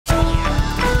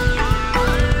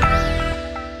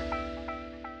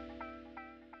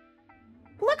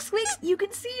You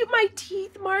can see my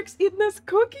teeth marks in this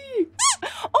cookie.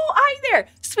 Oh, hi there.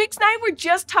 Squeaks and I were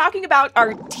just talking about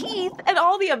our teeth and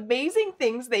all the amazing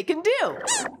things they can do.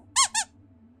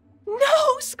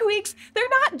 No, Squeaks, they're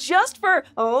not just for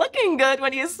looking good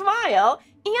when you smile,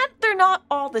 and they're not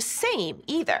all the same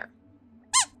either.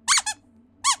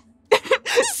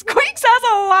 Squeaks has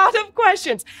a lot of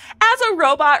questions. As a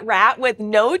robot rat with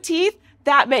no teeth,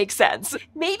 that makes sense.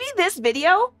 Maybe this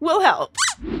video will help.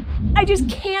 I just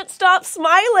can't stop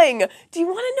smiling. Do you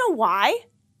want to know why?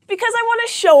 Because I want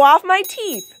to show off my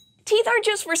teeth. Teeth aren't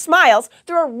just for smiles.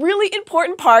 They're a really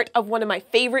important part of one of my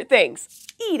favorite things,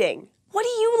 eating. What do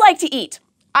you like to eat?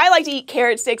 I like to eat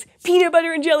carrot sticks, peanut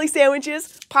butter and jelly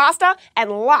sandwiches, pasta,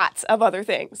 and lots of other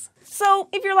things. So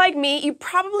if you're like me, you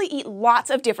probably eat lots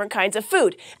of different kinds of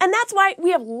food, and that's why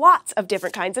we have lots of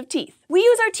different kinds of teeth. We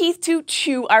use our teeth to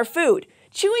chew our food.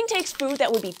 Chewing takes food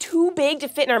that would be too big to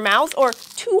fit in our mouths or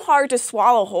too hard to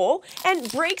swallow whole and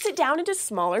breaks it down into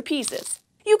smaller pieces.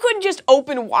 You couldn't just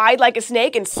open wide like a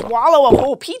snake and swallow a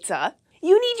whole pizza.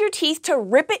 You need your teeth to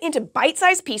rip it into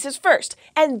bite-sized pieces first,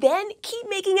 and then keep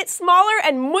making it smaller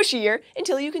and mushier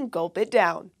until you can gulp it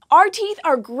down. Our teeth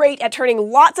are great at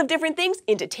turning lots of different things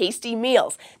into tasty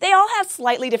meals. They all have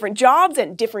slightly different jobs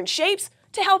and different shapes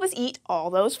to help us eat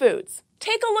all those foods.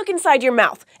 Take a look inside your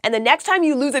mouth, and the next time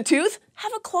you lose a tooth,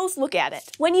 have a close look at it.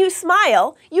 When you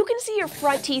smile, you can see your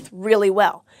front teeth really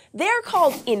well. They're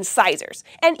called incisors,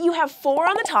 and you have 4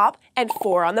 on the top and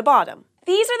 4 on the bottom.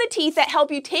 These are the teeth that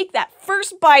help you take that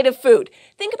first bite of food.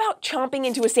 Think about chomping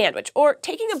into a sandwich or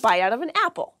taking a bite out of an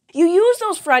apple. You use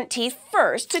those front teeth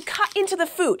first to cut into the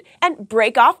food and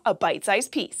break off a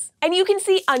bite-sized piece. And you can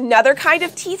see another kind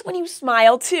of teeth when you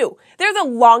smile too. They're the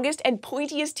longest and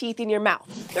pointiest teeth in your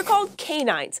mouth. They're called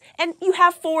canines, and you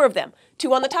have 4 of them,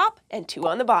 2 on the top and 2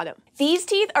 on the bottom. These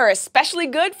teeth are especially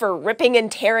good for ripping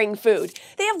and tearing food.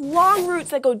 They have long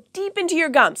roots that go deep into your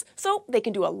gums, so they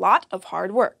can do a lot of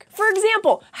hard work. For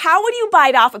example, how would you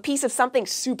bite off a piece of something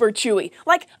super chewy,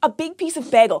 like a big piece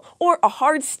of bagel or a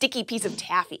hard sticky piece of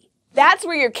taffy? That's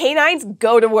where your canines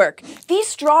go to work. These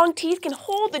strong teeth can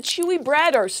hold the chewy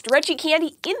bread or stretchy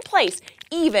candy in place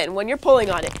even when you're pulling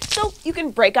on it, so you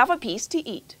can break off a piece to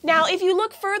eat. Now, if you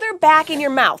look further back in your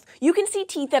mouth, you can see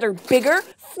teeth that are bigger,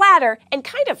 flatter, and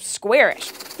kind of squarish.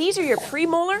 These are your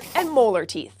premolar and molar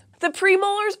teeth. The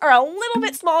premolars are a little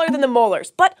bit smaller than the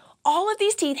molars, but all of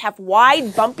these teeth have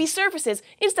wide, bumpy surfaces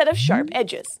instead of sharp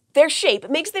edges. Their shape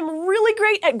makes them really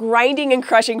great at grinding and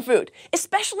crushing food,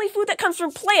 especially food that comes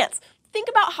from plants. Think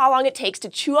about how long it takes to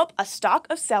chew up a stalk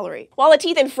of celery. While the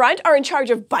teeth in front are in charge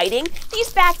of biting,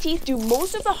 these back teeth do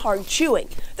most of the hard chewing.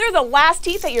 They're the last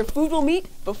teeth that your food will meet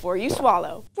before you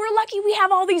swallow. We're lucky we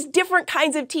have all these different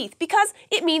kinds of teeth because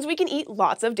it means we can eat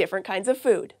lots of different kinds of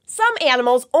food. Some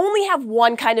animals only have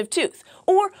one kind of tooth,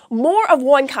 or more of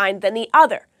one kind than the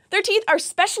other. Their teeth are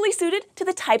specially suited to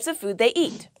the types of food they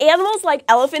eat. Animals like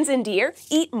elephants and deer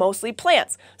eat mostly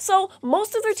plants, so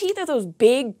most of their teeth are those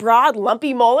big, broad,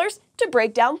 lumpy molars to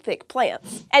break down thick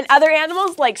plants. And other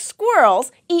animals like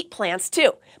squirrels eat plants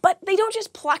too, but they don't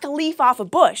just pluck a leaf off a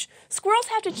bush. Squirrels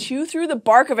have to chew through the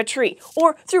bark of a tree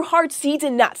or through hard seeds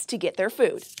and nuts to get their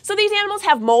food. So these animals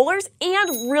have molars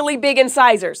and really big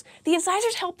incisors. The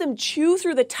incisors help them chew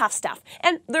through the tough stuff,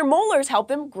 and their molars help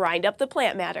them grind up the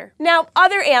plant matter. Now,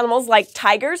 other animals like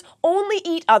tigers only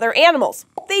eat other animals.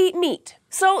 They eat meat.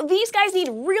 So these guys need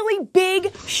really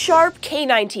big, sharp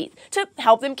canine teeth to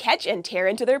help them catch and tear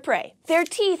into their prey. Their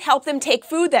teeth help them take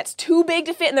food that's too big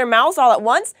to fit in their mouths all at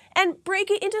once and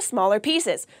break it into smaller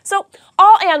pieces. So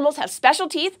all animals have special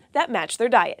teeth that match their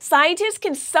diet. Scientists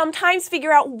can sometimes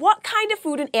figure out what kind of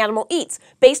food an animal eats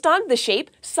based on the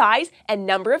shape, size, and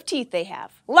number of teeth they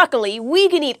have. Luckily, we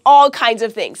can eat all kinds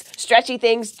of things: stretchy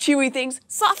things, chewy things,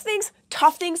 soft things,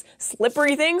 tough things,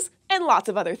 slippery things, and lots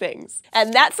of other things.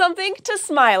 And that's something to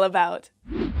smile about.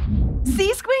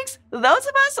 See, Squeaks? Those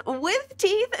of us with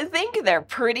teeth think they're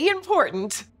pretty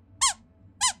important.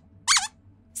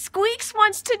 Squeaks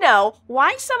wants to know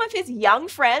why some of his young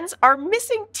friends are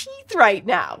missing teeth right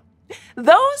now.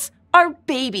 Those are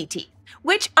baby teeth,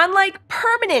 which, unlike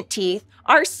permanent teeth,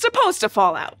 are supposed to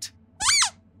fall out.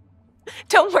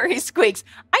 Don't worry, Squeaks.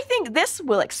 I think this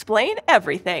will explain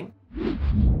everything.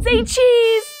 Say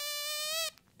cheese!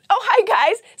 Oh, hi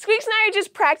guys! Squeaks and I are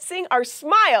just practicing our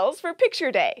smiles for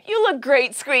picture day. You look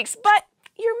great, Squeaks, but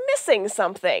you're missing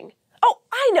something. Oh,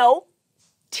 I know!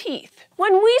 teeth.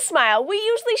 When we smile, we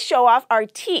usually show off our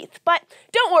teeth, but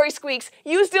don't worry, Squeaks,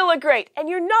 you still look great, and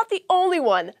you're not the only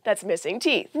one that's missing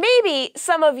teeth. Maybe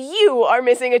some of you are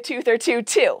missing a tooth or two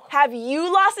too. Have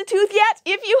you lost a tooth yet?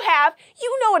 If you have,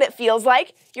 you know what it feels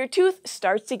like. Your tooth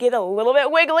starts to get a little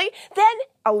bit wiggly, then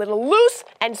a little loose,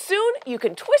 and soon you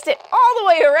can twist it all the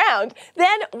way around.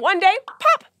 Then one day,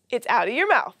 pop! It's out of your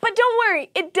mouth. But don't worry,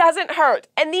 it doesn't hurt,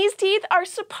 and these teeth are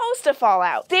supposed to fall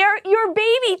out. They're your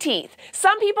baby teeth.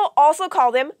 Some people also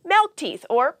call them milk teeth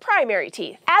or primary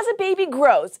teeth. As a baby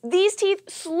grows, these teeth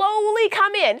slowly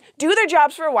come in, do their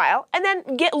jobs for a while, and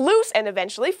then get loose and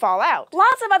eventually fall out.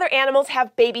 Lots of other animals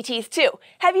have baby teeth too.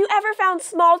 Have you ever found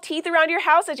small teeth around your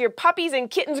house as your puppies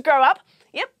and kittens grow up?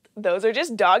 Yep, those are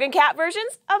just dog and cat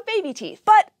versions of baby teeth.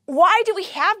 But why do we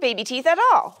have baby teeth at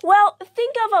all? Well,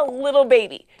 think of a little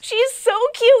baby. She is so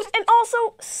cute and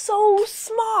also so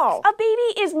small. A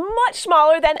baby is much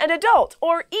smaller than an adult,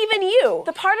 or even you.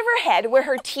 The part of her head where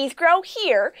her teeth grow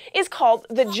here is called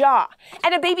the jaw.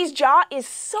 And a baby's jaw is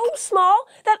so small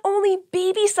that only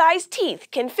baby-sized teeth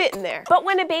can fit in there. But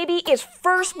when a baby is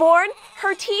first born,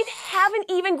 her teeth haven't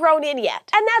even grown in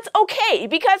yet. And that's okay,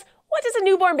 because what does a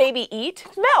newborn baby eat?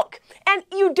 Milk. And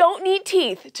you don't need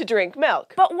teeth to drink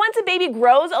milk. But once a baby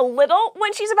grows a little,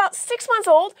 when she's about 6 months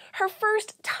old, her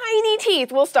first tiny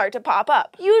teeth will start to pop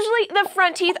up. Usually the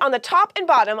front teeth on the top and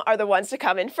bottom are the ones to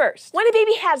come in first. When a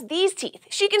baby has these teeth,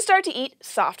 she can start to eat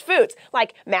soft foods,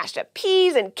 like mashed up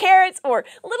peas and carrots or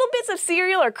little bits of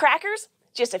cereal or crackers.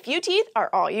 Just a few teeth are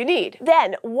all you need.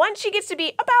 Then, once she gets to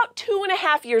be about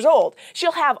 2.5 years old,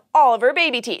 she'll have all of her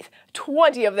baby teeth,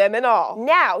 20 of them in all.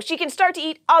 Now, she can start to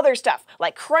eat other stuff,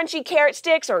 like crunchy carrot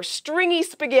sticks or stringy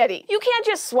spaghetti. You can't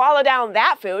just swallow down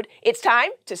that food. It's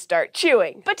time to start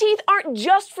chewing. But teeth aren't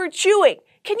just for chewing.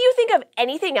 Can you think of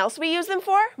anything else we use them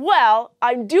for? Well,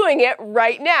 I'm doing it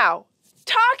right now.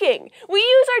 Talking! We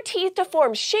use our teeth to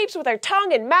form shapes with our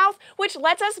tongue and mouth, which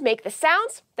lets us make the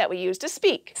sounds that we use to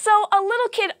speak. So a little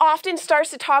kid often starts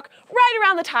to talk right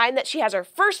around the time that she has her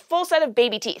first full set of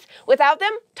baby teeth. Without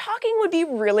them, talking would be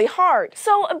really hard.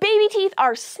 So baby teeth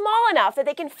are small enough that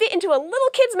they can fit into a little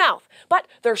kid's mouth, but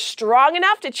they're strong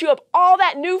enough to chew up all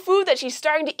that new food that she's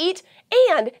starting to eat,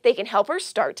 and they can help her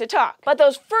start to talk. But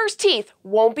those first teeth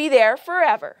won't be there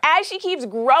forever. As she keeps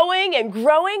growing and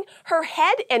growing, her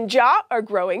head and jaw are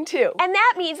growing too. And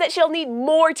that means that she'll need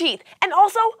more teeth, and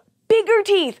also bigger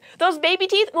teeth. Those baby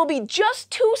teeth will be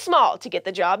just too small to get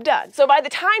the job done. So by the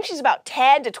time she's about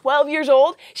 10 to 12 years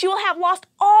old, she will have lost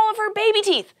all of her baby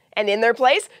teeth. And in their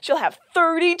place, she'll have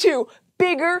 32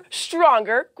 bigger,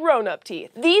 stronger grown-up teeth.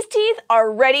 These teeth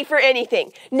are ready for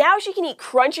anything. Now she can eat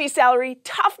crunchy celery,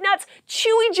 tough nuts,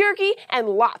 chewy jerky, and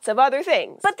lots of other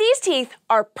things. But these teeth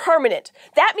are permanent.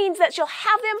 That means that she'll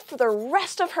have them for the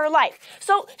rest of her life.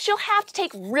 So she'll have to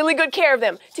take really good care of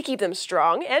them to keep them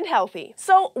strong and healthy.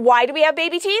 So why do we have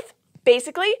baby teeth?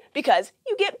 Basically, because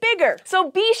you get bigger.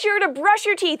 So be sure to brush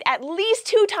your teeth at least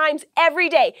 2 times every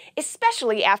day,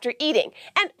 especially after eating.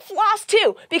 And floss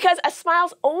too, because a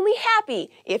smile's only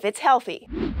happy if it's healthy.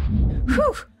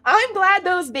 Whew, I'm glad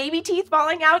those baby teeth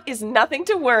falling out is nothing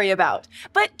to worry about.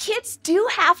 But kids do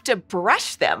have to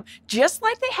brush them, just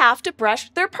like they have to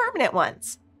brush their permanent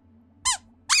ones.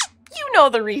 You know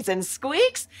the reason,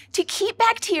 Squeaks. To keep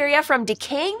bacteria from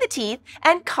decaying the teeth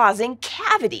and causing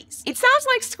cavities. It sounds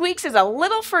like Squeaks is a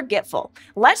little forgetful.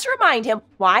 Let's remind him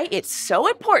why it's so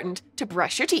important to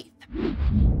brush your teeth.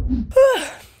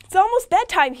 It's almost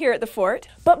bedtime here at the fort,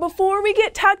 but before we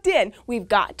get tucked in, we've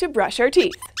got to brush our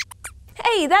teeth.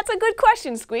 Hey, that's a good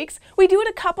question, Squeaks. We do it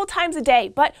a couple times a day,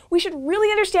 but we should really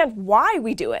understand why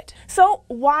we do it. So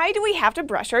why do we have to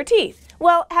brush our teeth?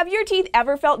 Well, have your teeth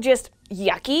ever felt just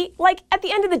yucky, like at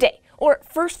the end of the day or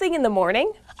first thing in the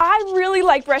morning? I really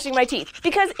like brushing my teeth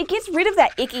because it gets rid of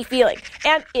that icky feeling,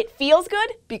 and it feels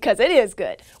good because it is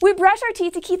good. We brush our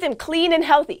teeth to keep them clean and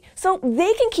healthy so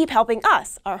they can keep helping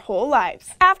us our whole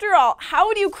lives. After all, how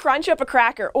would you crunch up a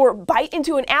cracker or bite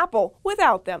into an apple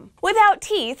without them? Without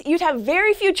teeth, you'd have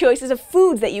very few choices of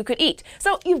foods that you could eat,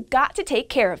 so you've got to take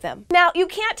care of them. Now, you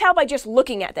can't tell by just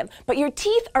looking at them, but your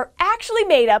teeth are actually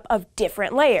made up of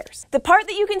different layers. The part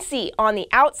that you can see on the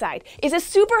outside is a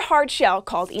super hard shell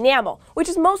called enamel, which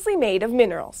is mostly made of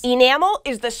minerals. Enamel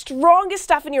is the strongest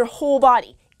stuff in your whole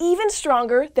body, even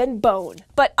stronger than bone.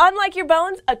 But unlike your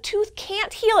bones, a tooth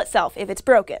can't heal itself if it's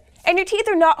broken. And your teeth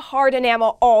are not hard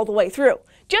enamel all the way through.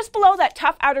 Just below that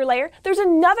tough outer layer, there's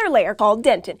another layer called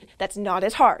dentin that's not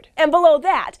as hard. And below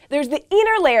that, there's the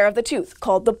inner layer of the tooth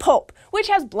called the pulp, which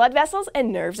has blood vessels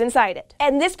and nerves inside it.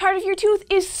 And this part of your tooth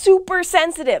is super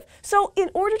sensitive. So in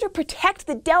order to protect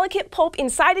the delicate pulp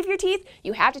inside of your teeth,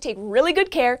 you have to take really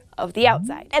good care of the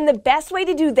outside. And the best way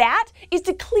to do that is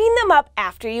to clean them up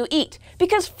after you eat,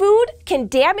 because food can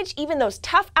damage even those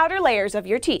tough outer layers of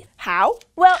your teeth. How?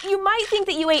 Well, you might think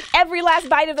that you ate every last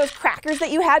bite of those crackers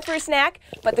that you had for a snack,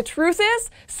 but the truth is,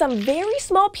 some very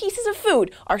small pieces of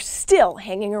food are still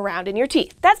hanging around in your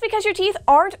teeth. That's because your teeth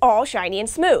aren't all shiny and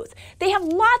smooth. They have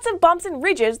lots of bumps and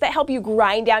ridges that help you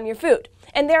grind down your food.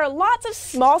 And there are lots of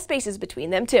small spaces between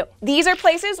them too. These are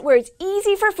places where it's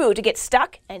easy for food to get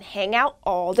stuck and hang out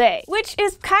all day, which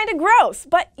is kind of gross.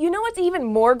 But you know what's even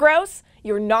more gross?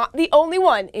 You're not the only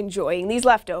one enjoying these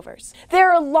leftovers.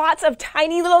 There are lots of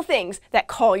tiny little things that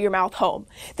call your mouth home.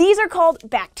 These are called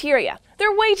bacteria.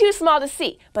 They're way too small to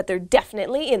see, but they're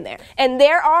definitely in there. And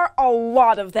there are a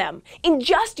lot of them. In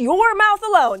just your mouth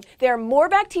alone, there are more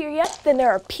bacteria than there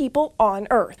are people on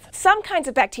Earth. Some kinds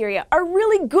of bacteria are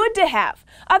really good to have.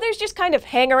 Others just kind of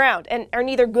hang around and are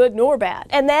neither good nor bad.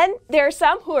 And then there are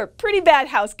some who are pretty bad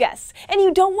house guests, and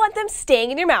you don't want them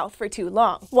staying in your mouth for too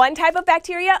long. One type of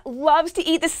bacteria loves to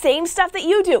eat the same stuff that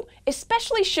you do,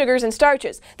 especially sugars and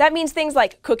starches. That means things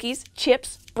like cookies,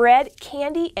 chips, bread,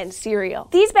 candy, and cereal.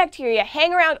 These bacteria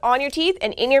hang around on your teeth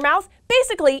and in your mouth,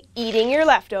 basically eating your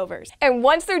leftovers. And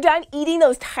once they're done eating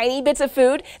those tiny bits of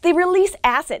food, they release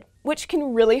acid, which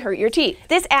can really hurt your teeth.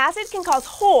 This acid can cause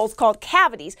holes called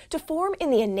cavities to form in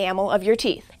the enamel of your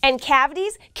teeth. And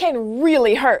cavities can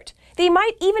really hurt. They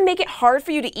might even make it hard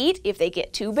for you to eat if they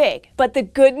get too big. But the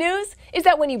good news is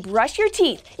that when you brush your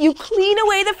teeth, you clean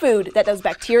away the food that those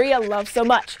bacteria love so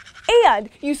much. And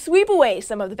you sweep away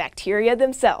some of the bacteria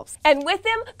themselves. And with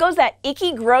them goes that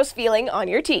icky, gross feeling on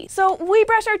your teeth. So we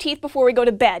brush our teeth before we go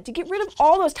to bed to get rid of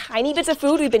all those tiny bits of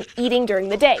food we've been eating during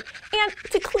the day, and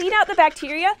to clean out the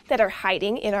bacteria that are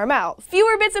hiding in our mouths.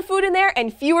 Fewer bits of food in there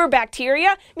and fewer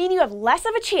bacteria mean you have less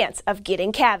of a chance of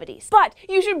getting cavities. But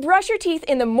you should brush your teeth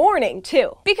in the morning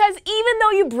too, because even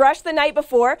though you brushed the night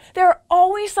before, there are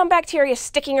always some bacteria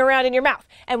sticking around in your mouth.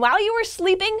 And while you were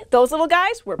sleeping, those little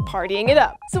guys were partying it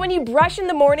up. So when you brush in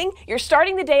the morning, you're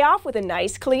starting the day off with a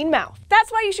nice clean mouth.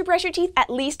 That's why you should brush your teeth at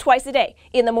least twice a day,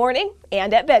 in the morning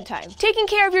and at bedtime. Taking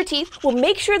care of your teeth will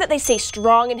make sure that they stay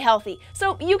strong and healthy,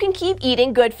 so you can keep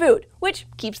eating good food, which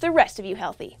keeps the rest of you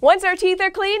healthy. Once our teeth are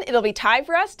clean, it'll be time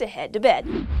for us to head to bed.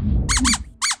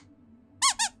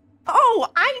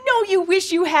 Oh, I know you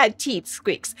wish you had teeth,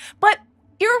 Squeaks, but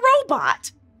you're a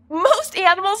robot. Most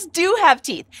animals do have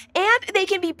teeth, and they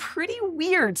can be pretty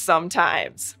weird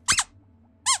sometimes.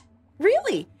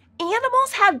 Really,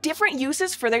 animals have different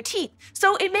uses for their teeth,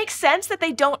 so it makes sense that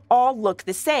they don't all look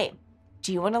the same.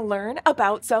 Do you want to learn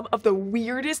about some of the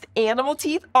weirdest animal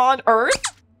teeth on Earth?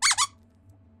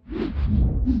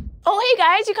 Oh, hey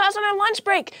guys, you caught us on our lunch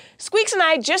break. Squeaks and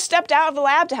I just stepped out of the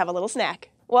lab to have a little snack.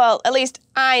 Well, at least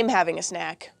I'm having a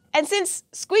snack. And since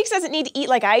Squeaks doesn't need to eat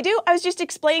like I do, I was just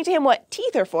explaining to him what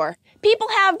teeth are for. People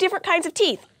have different kinds of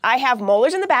teeth. I have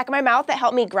molars in the back of my mouth that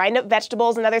help me grind up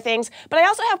vegetables and other things, but I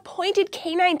also have pointed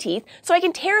canine teeth so I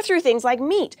can tear through things like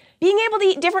meat. Being able to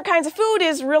eat different kinds of food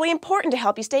is really important to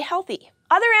help you stay healthy.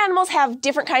 Other animals have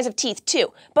different kinds of teeth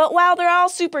too, but while they're all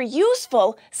super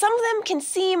useful, some of them can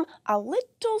seem a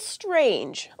little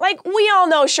strange. Like, we all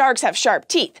know sharks have sharp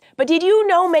teeth, but did you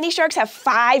know many sharks have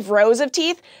 5 rows of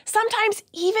teeth? Sometimes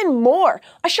even more.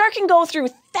 A shark can go through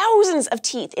thousands of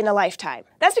teeth in a lifetime.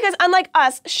 That's because, unlike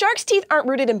us, sharks' teeth aren't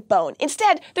rooted in bone.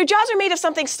 Instead, their jaws are made of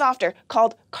something softer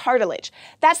called cartilage.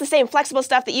 That's the same flexible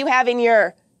stuff that you have in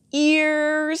your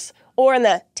ears or in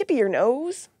the tip of your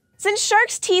nose. Since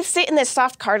sharks' teeth sit in this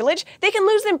soft cartilage, they can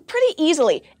lose them pretty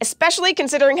easily, especially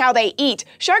considering how they eat.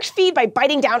 Sharks feed by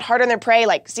biting down hard on their prey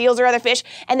like seals or other fish,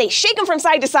 and they shake them from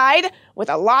side to side with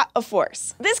a lot of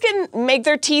force. This can make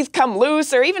their teeth come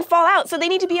loose or even fall out, so they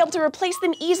need to be able to replace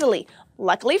them easily.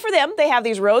 Luckily for them, they have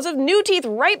these rows of new teeth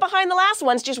right behind the last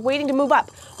ones just waiting to move up.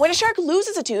 When a shark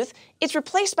loses a tooth, it's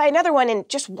replaced by another one in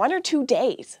just 1 or 2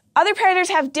 days. Other predators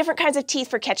have different kinds of teeth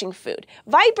for catching food.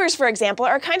 Vipers, for example,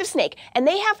 are a kind of snake, and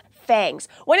they have fangs.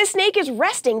 When a snake is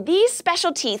resting, these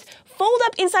special teeth fold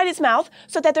up inside its mouth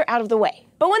so that they're out of the way.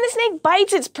 But when the snake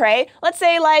bites its prey, let's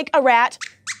say like a rat,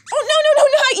 oh, no,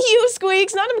 not you,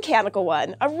 Squeaks, not a mechanical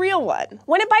one, a real one.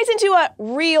 When it bites into a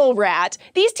real rat,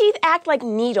 these teeth act like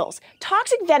needles.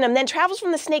 Toxic venom then travels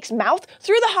from the snake's mouth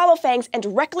through the hollow fangs and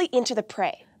directly into the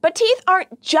prey. But teeth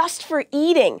aren't just for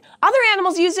eating. Other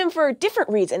animals use them for different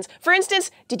reasons. For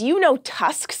instance, did you know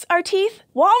tusks are teeth?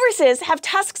 Walruses have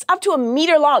tusks up to 1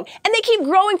 meter long, and they keep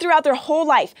growing throughout their whole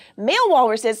life. Male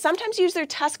walruses sometimes use their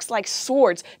tusks like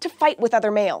swords to fight with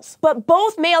other males. But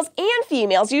both males and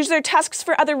females use their tusks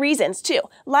for other reasons too,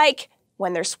 like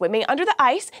when they're swimming under the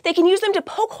ice, they can use them to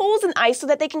poke holes in ice so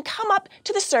that they can come up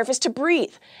to the surface to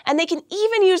breathe. And they can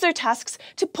even use their tusks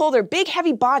to pull their big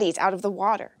heavy bodies out of the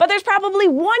water. But there's probably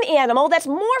one animal that's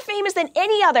more famous than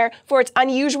any other for its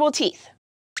unusual teeth.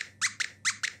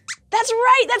 That's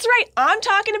right. I'm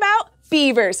talking about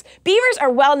beavers. Beavers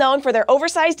are well known for their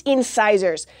oversized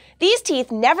incisors. These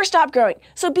teeth never stop growing,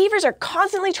 so beavers are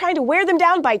constantly trying to wear them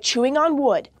down by chewing on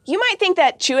wood. You might think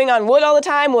that chewing on wood all the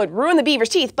time would ruin the beaver's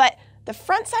teeth, but the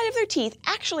front side of their teeth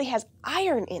actually has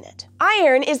iron in it.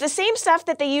 Iron is the same stuff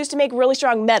that they use to make really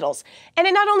strong metals, and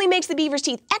it not only makes the beaver's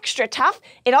teeth extra tough,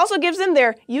 it also gives them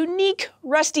their unique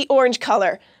rusty orange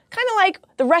color, kind of like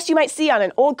the rust you might see on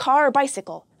an old car or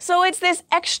bicycle. So it's this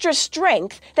extra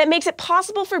strength that makes it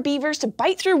possible for beavers to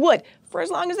bite through wood for as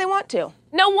long as they want to.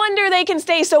 No wonder they can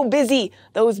stay so busy,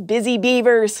 those busy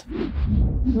beavers.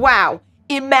 Wow,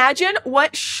 imagine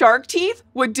what shark teeth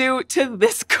would do to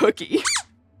this cookie.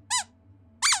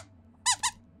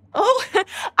 Oh,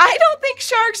 I don't think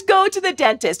sharks go to the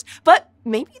dentist, but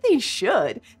maybe they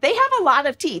should. They have a lot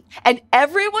of teeth, and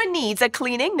everyone needs a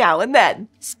cleaning now and then.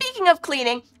 Speaking of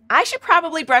cleaning, I should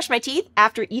probably brush my teeth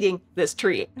after eating this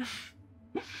treat.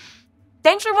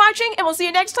 Thanks for watching, and we'll see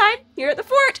you next time here at the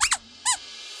fort.